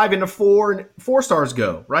 5 and the 4 and 4 stars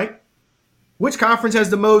go, right? Which conference has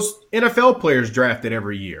the most NFL players drafted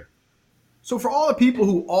every year? So for all the people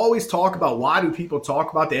who always talk about why do people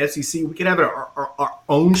talk about the SEC, we can have our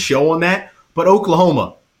own show on that. But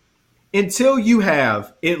Oklahoma, until you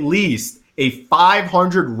have at least a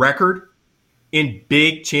 500 record in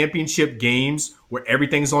big championship games where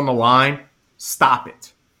everything's on the line, stop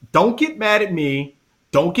it. Don't get mad at me.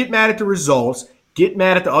 Don't get mad at the results. Get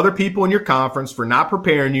mad at the other people in your conference for not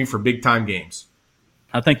preparing you for big-time games.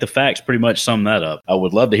 I think the facts pretty much sum that up. I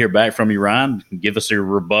would love to hear back from you, Ryan. Give us your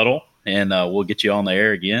rebuttal, and we'll get you on the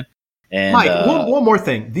air again. And Mike, one more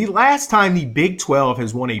thing. The last time the Big 12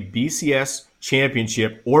 has won a BCS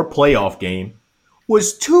championship or playoff game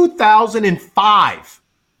was 2005.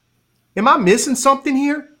 Am I missing something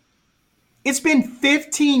here? It's been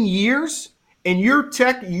 15 years, and you're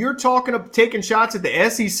talking of taking shots at the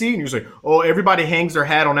SEC, and you're saying, oh, everybody hangs their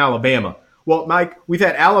hat on Alabama. Well, Mike, we've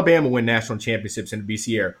had Alabama win national championships in the BC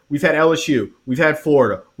era. We've had LSU. We've had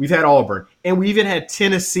Florida. We've had Auburn. And we even had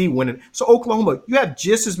Tennessee winning. So, Oklahoma, you have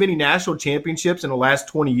just as many national championships in the last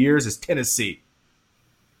 20 years as Tennessee.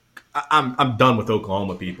 I'm done with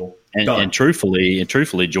Oklahoma, people. And truthfully,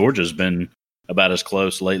 Georgia's been about as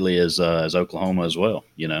close lately as Oklahoma as well,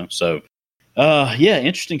 you know. So, yeah,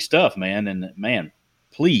 interesting stuff, man. And, man,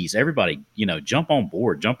 please, everybody, you know, jump on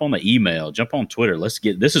board, jump on the email, jump on Twitter.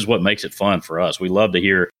 This is what makes it fun for us. We love to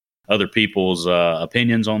hear other people's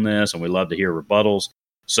opinions on this, and we love to hear rebuttals.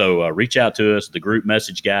 So reach out to us, the group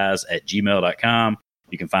message guys at gmail.com.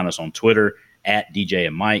 You can find us on Twitter at DJ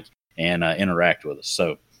and Mike, and interact with us.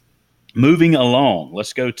 So moving along,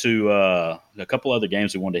 let's go to a couple other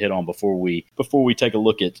games we wanted to hit on before we take a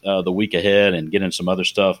look at the week ahead and get into some other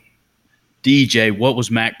stuff. DJ, what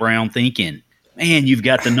was Mac Brown thinking? Man, you've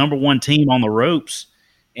got the number one team on the ropes,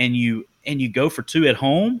 and you go for two at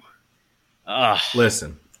home?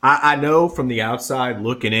 Listen, I know from the outside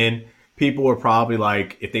looking in, people were probably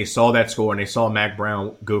like, if they saw that score and they saw Mac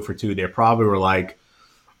Brown go for two, they probably were like,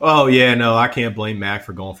 oh, yeah, no, I can't blame Mac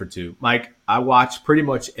for going for two. Mike, I watched pretty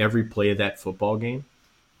much every play of that football game,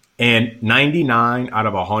 and 99 out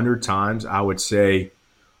of 100 times I would say,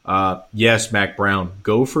 yes, Mac Brown,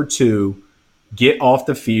 go for two, get off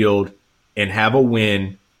the field, and have a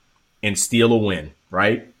win and steal a win,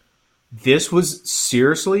 right? This was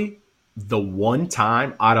seriously the one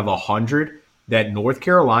time out of 100 that North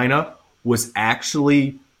Carolina was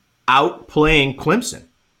actually outplaying Clemson.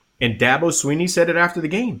 And Dabo Swinney said it after the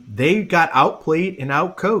game. They got outplayed and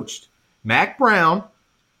outcoached. Mac Brown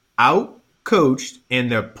outcoached, and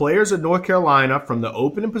the players of North Carolina from the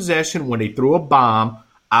opening possession when they threw a bomb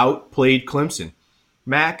outplayed Clemson.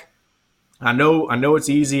 Mac, I know it's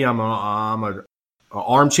easy. I'm a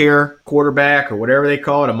armchair quarterback or whatever they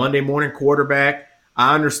call it, a Monday morning quarterback.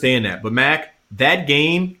 I understand that. But, Mac, that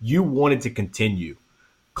game, you wanted to continue.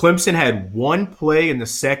 Clemson had one play in the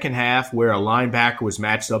second half where a linebacker was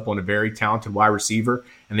matched up on a very talented wide receiver,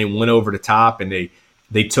 and they went over the top and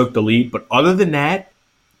they took the lead. But other than that,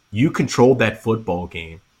 you controlled that football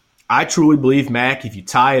game. I truly believe, Mac, if you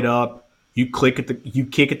tie it up, you kick it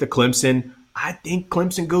to Clemson, I think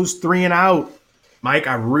Clemson goes 3 and out. Mike,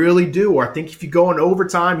 I really do. Or I think if you go in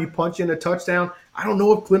overtime, you punch in a touchdown, I don't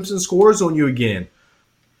know if Clemson scores on you again.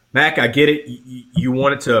 Mac, I get it. You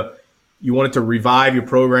wanted to revive your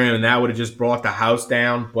program, and that would have just brought the house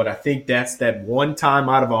down. But I think that's that one time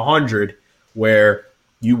out of 100 where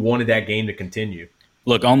you wanted that game to continue.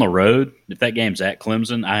 Look, on the road, if that game's at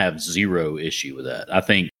Clemson, I have zero issue with that. I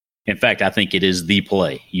think it is the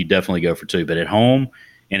play. You definitely go for two. But at home,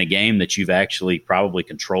 in a game that you've actually probably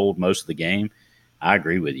controlled most of the game, I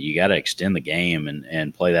agree with you. You got to extend the game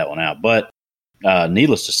and play that one out. But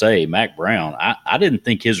needless to say, Mac Brown, I didn't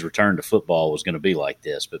think his return to football was going to be like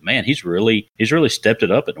this. But, man, he's really stepped it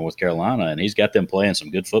up at North Carolina, and he's got them playing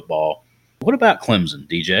some good football. What about Clemson,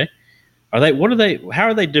 DJ? How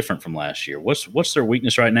are they different from last year? What's their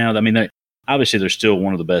weakness right now? I mean, obviously they're still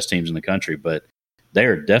one of the best teams in the country, but they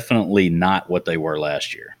are definitely not what they were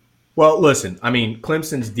last year. Well, listen, I mean,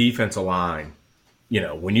 Clemson's defensive line, you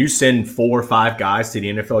know, when you send 4 or 5 guys to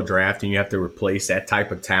the NFL draft and you have to replace that type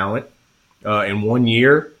of talent in 1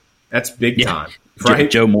 year, that's big time, right?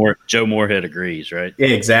 Joe Moorhead agrees, right? Yeah,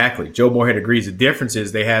 exactly. Joe Moorhead agrees. The difference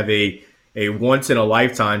is they have a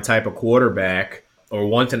once-in-a-lifetime type of quarterback or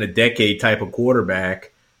once-in-a-decade type of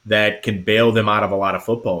quarterback that can bail them out of a lot of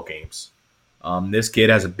football games. This kid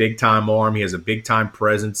has a big-time arm. He has a big-time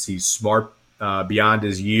presence. He's smart beyond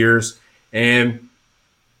his years, and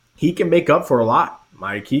he can make up for a lot,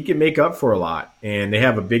 Mike. He can make up for a lot. And they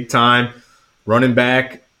have a big-time running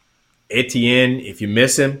back, Etienne. If you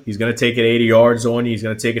miss him, he's going to take it 80 yards on you. He's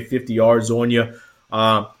going to take it 50 yards on you.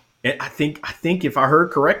 And I think if I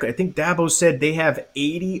heard correctly, I think Dabo said they have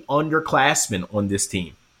 80 underclassmen on this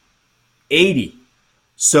team. 80.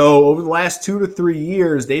 So over the last 2 to 3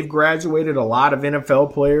 years, they've graduated a lot of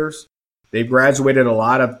NFL players. They've graduated a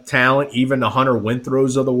lot of talent, even the Hunter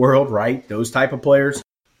Winthrows of the world, right? Those type of players.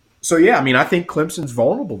 So, yeah, I mean, I think Clemson's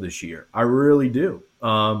vulnerable this year. I really do.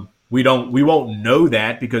 We won't know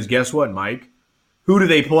that because guess what, Mike? Who do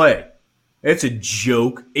they play? It's a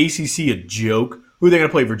joke. ACC, a joke. Who are they going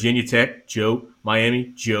to play? Virginia Tech? Joke.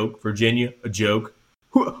 Miami? Joke. Virginia? A joke.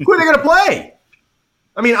 Who are they going to play?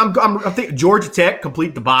 I mean, I'm thinking Georgia Tech,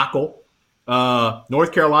 complete debacle.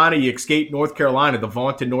 North Carolina, you escape North Carolina, the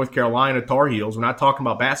vaunted North Carolina Tar Heels. We're not talking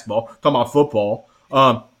about basketball, we're talking about football.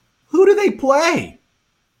 Who do they play?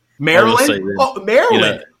 Maryland?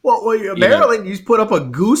 Maryland. Maryland, you just put up a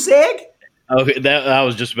goose egg? Okay, that I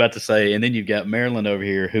was just about to say. And then you've got Maryland over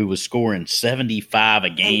here who was scoring 75 a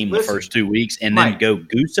game the first 2 weeks and then go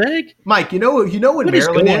goose egg? Mike, you know what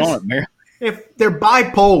Maryland is? If they're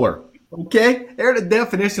bipolar, okay? They're the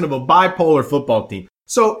definition of a bipolar football team.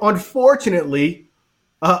 So, unfortunately,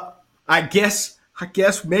 I guess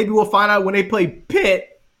maybe we'll find out when they play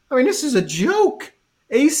Pitt. I mean, this is a joke.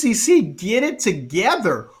 ACC, get it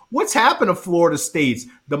together. What's happened to Florida States,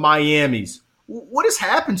 the Miamis? What has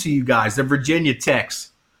happened to you guys, the Virginia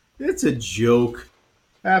Techs? It's a joke.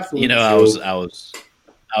 Absolutely. Joke.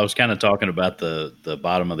 I was kind of talking about the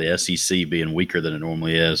bottom of the SEC being weaker than it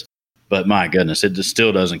normally is, but my goodness, it just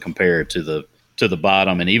still doesn't compare to the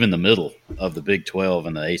bottom and even the middle of the Big 12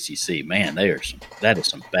 and the ACC. Man, that is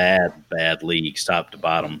some bad leagues, top to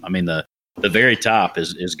bottom. I mean, the very top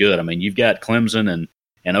is good. I mean, you've got Clemson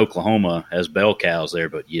and Oklahoma as bell cows there,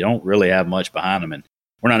 but you don't really have much behind them. And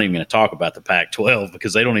we're not even going to talk about the Pac-12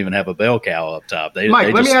 because they don't even have a bell cow up top. Let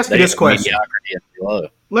me ask you this question.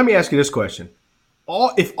 Let me ask you this question.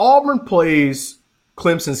 If Auburn plays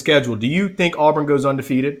Clemson's schedule, do you think Auburn goes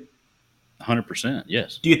undefeated? 100%,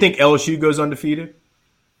 yes. Do you think LSU goes undefeated?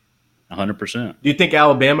 100%. Do you think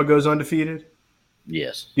Alabama goes undefeated?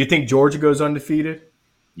 Yes. Do you think Georgia goes undefeated?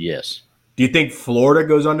 Yes. Do you think Florida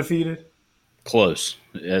goes undefeated? Close.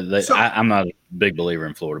 I'm not a big believer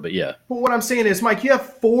in Florida, but yeah. But what I'm saying is, Mike, you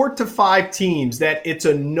have 4 to 5 teams that it's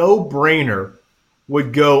a no-brainer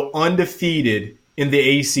would go undefeated in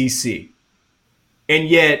the ACC. And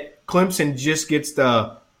yet Clemson just gets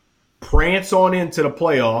to prance on into the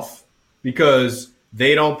playoff because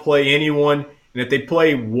they don't play anyone. And if they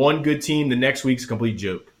play one good team, the next week's a complete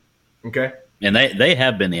joke. Okay? And they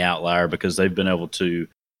have been the outlier because they've been able to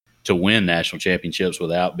win national championships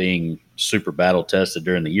without being super battle tested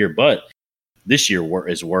during the year. But this year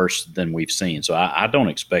is worse than we've seen. So I don't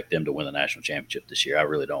expect them to win the national championship this year. I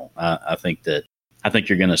really don't. I think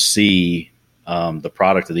you're going to see the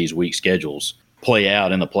product of these weak schedules play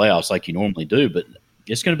out in the playoffs like you normally do. But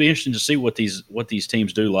it's going to be interesting to see what these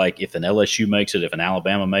teams do. Like if an LSU makes it, if an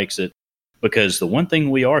Alabama makes it, because the one thing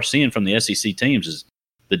we are seeing from the SEC teams is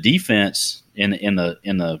the defense in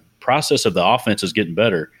the process of the offense is getting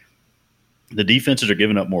better. The defenses are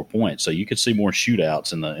giving up more points, so you could see more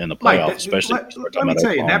shootouts in the playoffs, especially. Let me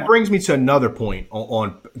tell you, that brings me to another point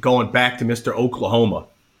on going back to Mr. Oklahoma.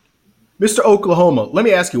 Mr. Oklahoma, let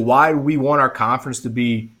me ask you why we want our conference to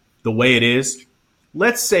be the way it is.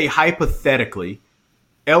 Let's say hypothetically,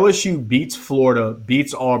 LSU beats Florida,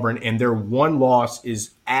 beats Auburn, and their one loss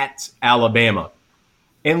is at Alabama.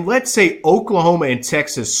 And let's say Oklahoma and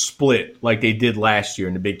Texas split like they did last year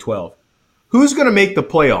in the Big 12. Who's going to make the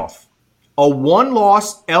playoff? A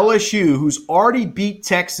one-loss LSU who's already beat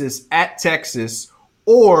Texas at Texas,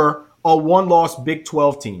 or a one-loss Big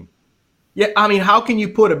 12 team? Yeah, I mean, how can you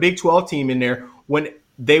put a Big 12 team in there when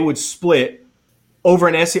they would split over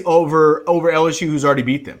over LSU who's already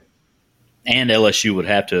beat them? And LSU would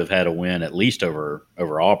have to have had a win at least over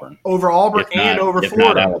Auburn. Over Auburn and over Florida.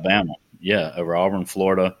 If not Alabama. Yeah, over Auburn,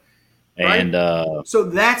 Florida. And right? So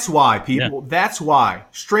that's why, people. Yeah. That's why.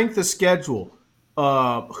 Strength of schedule.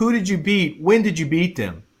 Who did you beat? When did you beat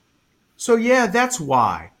them? So, yeah, that's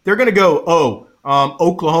why. They're going to go,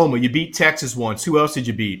 Oklahoma, you beat Texas once. Who else did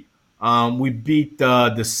you beat? We beat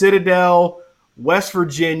the Citadel, West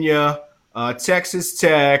Virginia, Texas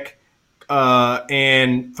Tech,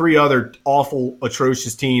 and 3 other awful,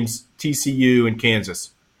 atrocious teams, TCU and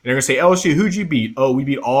Kansas. And they're going to say, LSU, who'd you beat? Oh, we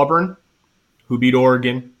beat Auburn. Who beat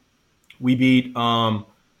Oregon? We beat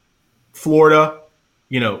Florida.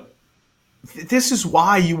 This is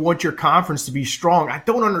why you want your conference to be strong. I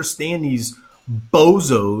don't understand these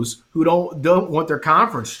bozos who don't want their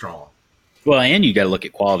conference strong. Well, and you got to look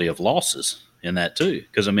at quality of losses in that too.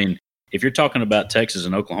 Because, I mean, if you're talking about Texas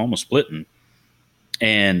and Oklahoma splitting,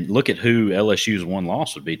 and look at who LSU's one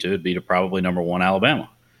loss would be to, it'd be to probably number 1 Alabama.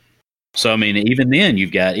 So, I mean, even then,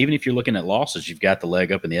 even if you're looking at losses, you've got the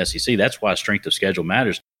leg up in the SEC. That's why strength of schedule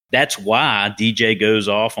matters. That's why DJ goes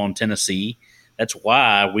off on Tennessee. That's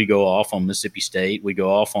why we go off on Mississippi State. We go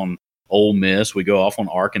off on Ole Miss. We go off on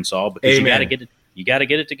Arkansas because you got to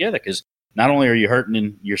get it together. Because not only are you hurting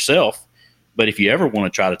in yourself, but if you ever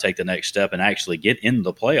want to try to take the next step and actually get into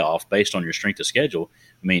the playoff based on your strength of schedule,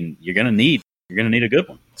 I mean, you're going to need a good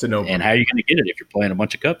one. It's a no-brainer. And how are you going to get it if you're playing a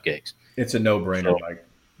bunch of cupcakes? It's a no-brainer, Mike.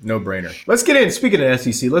 No-brainer. Let's get in. Speaking of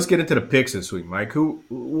SEC, let's get into the picks this week, Mike.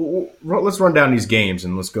 Let's run down these games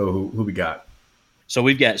and let's go who we got. So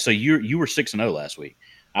you were 6-0 last week.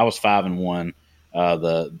 I was 5-1.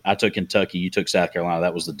 I took Kentucky, you took South Carolina.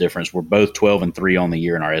 That was the difference. We're both 12-3 on the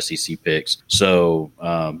year in our SEC picks. So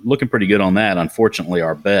looking pretty good on that. Unfortunately,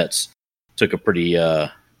 our bets took a pretty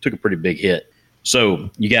big hit. So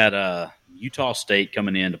you got Utah State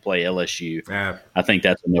coming in to play LSU. Yeah. I think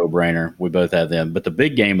that's a no-brainer. We both have them. But the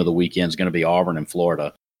big game of the weekend is going to be Auburn and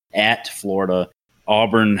Florida. At Florida,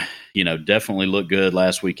 Auburn, definitely looked good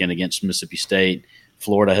last weekend against Mississippi State.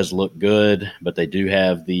 Florida has looked good, but they do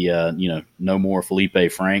have the, no more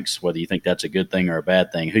Felipe Franks, whether you think that's a good thing or a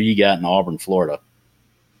bad thing. Who you got in Auburn, Florida?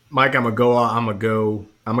 Mike, I'm gonna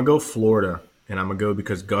go Florida, and I'm gonna go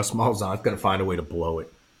because Gus Malzahn's gonna find a way to blow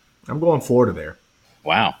it. I'm going Florida there.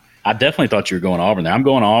 Wow. I definitely thought you were going Auburn there. I'm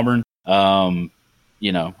going Auburn. I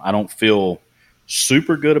don't feel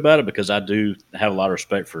super good about it because I do have a lot of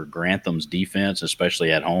respect for Grantham's defense,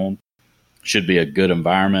 especially at home. Should be a good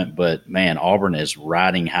environment, but man, Auburn is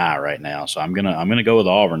riding high right now. So I'm gonna go with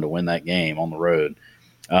Auburn to win that game on the road.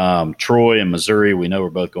 Troy and Missouri, we know we're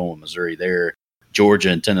both going with Missouri there. Georgia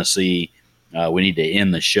and Tennessee, we need to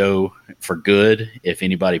end the show for good if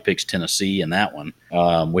anybody picks Tennessee in that one,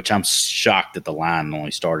 which I'm shocked that the line only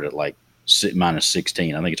started at like minus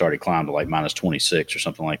 16. I think it's already climbed to like minus 26 or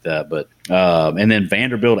something like that. But and then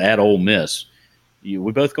Vanderbilt at Ole Miss. We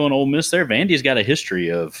both going Ole Miss there. Vandy's got a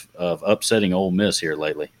history of upsetting Ole Miss here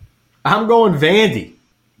lately. I'm going Vandy.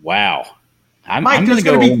 Wow. Mike, there's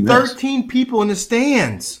going to be 13 people in the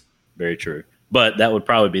stands. Very true. But that would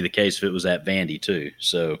probably be the case if it was at Vandy too.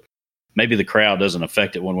 So maybe the crowd doesn't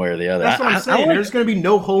affect it one way or the other. That's what I'm saying. There's going to be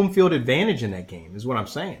no home field advantage in that game is what I'm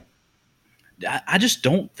saying. I just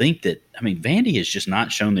don't think that – Vandy has just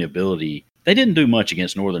not shown the ability – they didn't do much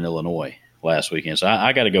against Northern Illinois last weekend. So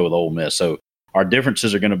I got to go with Ole Miss. So our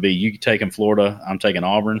differences are going to be you taking Florida, I'm taking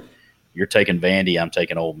Auburn. You're taking Vandy, I'm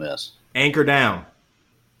taking Ole Miss. Anchor down.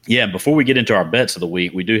 Yeah, before we get into our bets of the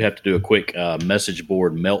week, we do have to do a quick message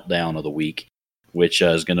board meltdown of the week, which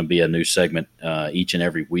is going to be a new segment each and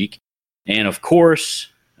every week. And, of course,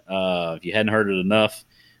 if you hadn't heard it enough,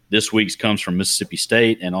 this week's comes from Mississippi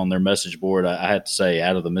State. And on their message board, I have to say,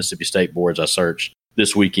 out of the Mississippi State boards I searched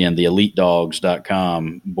this weekend, the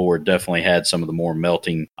EliteDogs.com board definitely had some of the more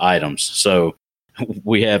melting items. So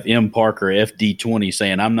we have M. Parker FD20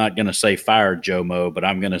 saying, I'm not going to say fire Jomo, but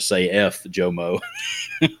I'm going to say F Jomo.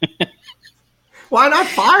 Why not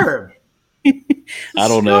fire him? I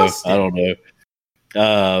don't know.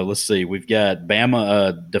 Let's see. We've got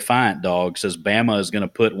Bama. Defiant Dog says Bama is going to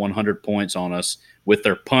put 100 points on us with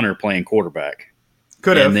their punter playing quarterback.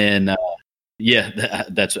 Could have. And then,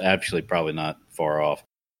 that's actually probably not far off.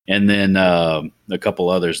 And then a couple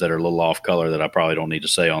others that are a little off color that I probably don't need to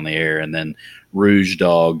say on the air. And then Rouge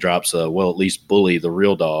Dog drops at least Bully, the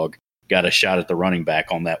real dog, got a shot at the running back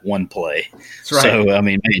on that one play. That's right.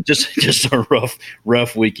 So, just a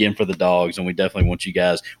rough weekend for the Dogs, and we definitely want you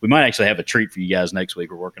guys. We might actually have a treat for you guys next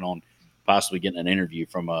week. We're working on possibly getting an interview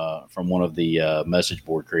from one of the message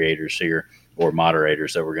board creators here or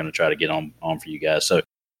moderators that we're going to try to get on for you guys. So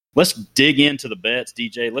let's dig into the bets,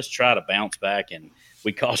 DJ. Let's try to bounce back, and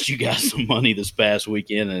we cost you guys some money this past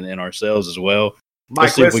weekend and ourselves as well.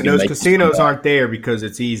 Mike, listen, those casinos aren't there because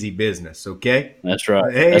it's easy business, okay? That's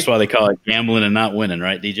right. Hey. That's why they call it gambling and not winning,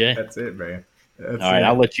 right, DJ? That's it, man. All right,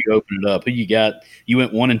 I'll let you open it up. Who you got? You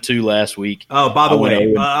went 1-2 last week. Oh, by the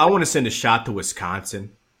way, I want to send a shot to Wisconsin.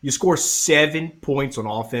 You score 7 points on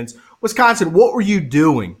offense. Wisconsin, what were you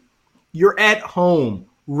doing? You're at home.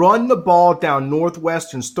 Run the ball down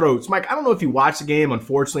Northwestern's throats. Mike, I don't know if you watched the game.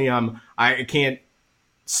 Unfortunately, I can't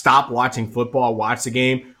stop watching football, watch the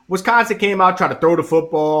game. Wisconsin came out, tried to throw the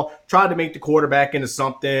football, tried to make the quarterback into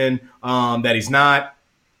something that he's not.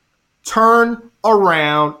 Turn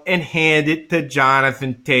around and hand it to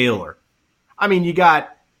Jonathan Taylor. You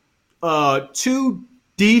got 2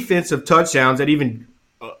 defensive touchdowns that even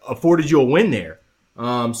afforded you a win there.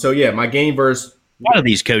 My game versus – why do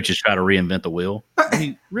these coaches try to reinvent the wheel?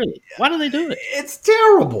 Really? Why do they do it? It's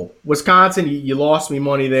terrible. Wisconsin, you lost me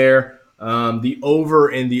money there. The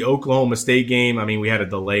over in the Oklahoma State game, we had a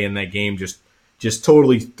delay in that game, just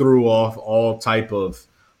totally threw off all type of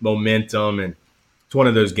momentum. And it's one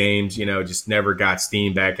of those games, just never got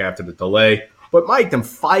steam back after the delay. But, Mike, them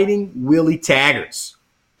fighting Willie Taggarts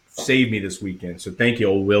saved me this weekend. So thank you,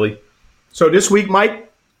 old Willie. So this week,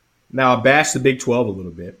 Mike, now I bashed the Big 12 a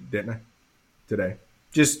little bit, didn't I, today?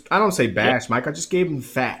 I don't say bash, Mike. I just gave him the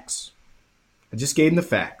facts.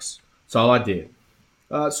 That's all I did.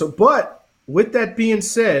 But with that being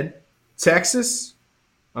said, Texas,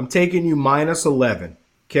 I'm taking you -11,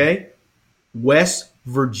 okay? West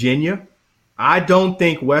Virginia, I don't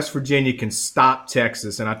think West Virginia can stop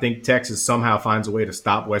Texas, and I think Texas somehow finds a way to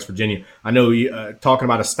stop West Virginia. I know talking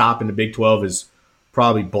about a stop in the Big 12 is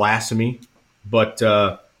probably blasphemy, but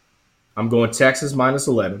I'm going Texas minus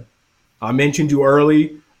 11. I mentioned you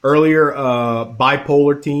earlier,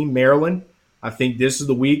 bipolar team, Maryland. I think this is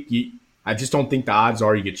the week. I just don't think the odds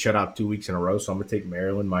are you get shut out 2 weeks in a row, so I'm going to take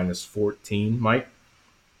Maryland minus 14, Mike.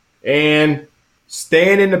 And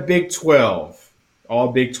staying in the Big 12, all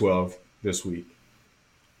Big 12 this week.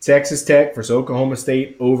 Texas Tech versus Oklahoma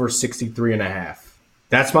State over 63.5.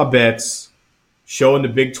 That's my bets. Showing the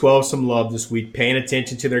Big 12 some love this week, paying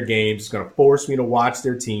attention to their games. It's going to force me to watch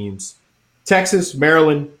their teams. Texas,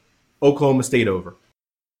 Maryland, Oklahoma State over.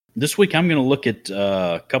 This week I'm going to look at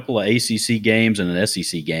a couple of ACC games and an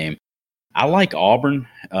SEC game. I like Auburn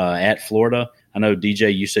at Florida. I know,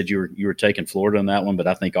 DJ, you said you were taking Florida on that one, but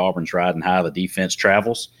I think Auburn's riding high. The defense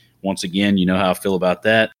travels. Once again, you know how I feel about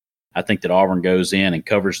that. I think that Auburn goes in and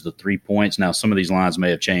covers the 3 points. Now, some of these lines may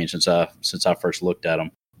have changed since I first looked at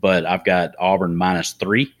them, but I've got Auburn minus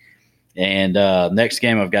 3. And next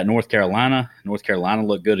game, I've got North Carolina. North Carolina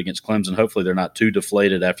looked good against Clemson. Hopefully, they're not too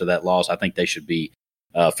deflated after that loss. I think they should be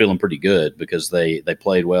feeling pretty good because they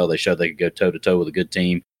played well. They showed they could go toe-to-toe with a good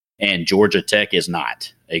team. And Georgia Tech is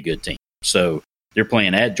not a good team. So they're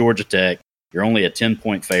playing at Georgia Tech. You're only a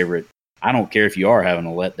 10-point favorite. I don't care if you are having a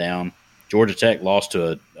letdown. Georgia Tech lost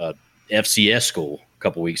to a FCS school a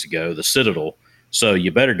couple weeks ago, the Citadel. So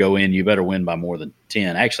you better go in. You better win by more than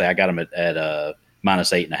 10. Actually, I got them at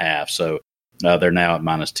minus 8.5. So they're now at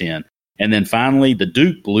minus 10. And then finally, the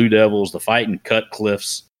Duke Blue Devils, the Fighting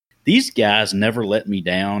Cutcliffs. These guys never let me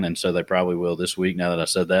down, and so they probably will this week now that I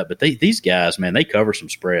said that. But these guys, man, they cover some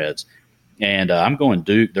spreads. And I'm going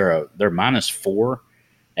Duke. They're minus 4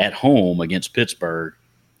 at home against Pittsburgh.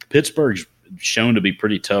 Pittsburgh's shown to be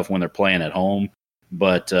pretty tough when they're playing at home,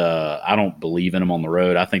 but I don't believe in them on the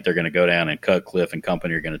road. I think they're going to go down, and Cutcliffe and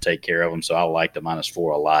company are going to take care of them. So I like the minus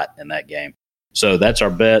 4 a lot in that game. So that's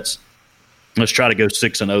our bets. Let's try to go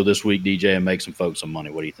 6-0 this week, DJ, and make some folks some money.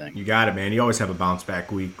 What do you think? You got it, man. You always have a bounce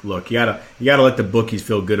back week. Look, you gotta let the bookies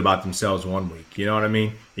feel good about themselves 1 week. You know what I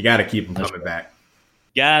mean? You got to keep them coming back.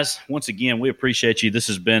 Guys, once again, we appreciate you. This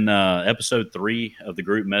has been episode 3 of the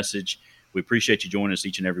group message. We appreciate you joining us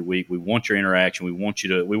each and every week. We want your interaction. We want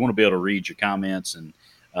to be able to read your comments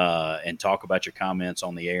and talk about your comments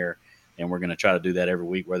on the air. And we're going to try to do that every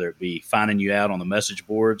week, whether it be finding you out on the message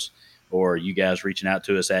boards, or you guys reaching out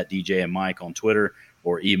to us at DJ and Mike on Twitter,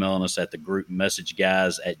 or emailing us at the group message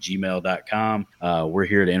guys at gmail.com. We're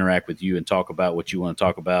here to interact with you and talk about what you want to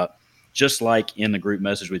talk about, just like in the group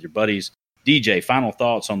message with your buddies. DJ, final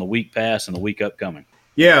thoughts on the week past and the week upcoming.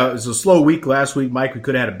 Yeah, it was a slow week last week, Mike. We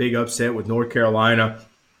could have had a big upset with North Carolina.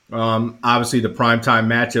 Obviously, the primetime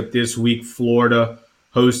matchup this week, Florida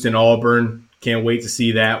hosting Auburn. Can't wait to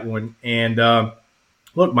see that one. And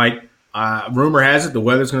look, Mike, rumor has it the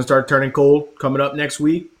weather's going to start turning cold coming up next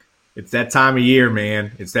week. It's that time of year,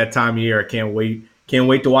 man. It's that time of year. I can't wait. Can't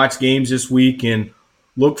wait to watch games this week and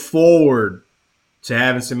look forward to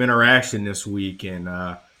having some interaction this week.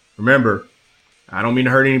 And remember, I don't mean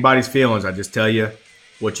to hurt anybody's feelings. I just tell you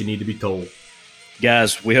what you need to be told.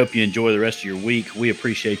 Guys, we hope you enjoy the rest of your week. We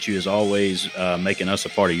appreciate you, as always, making us a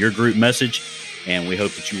part of your group message. And we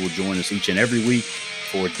hope that you will join us each and every week.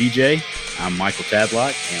 For DJ, I'm Michael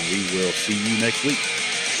Tadlock, and we will see you next week.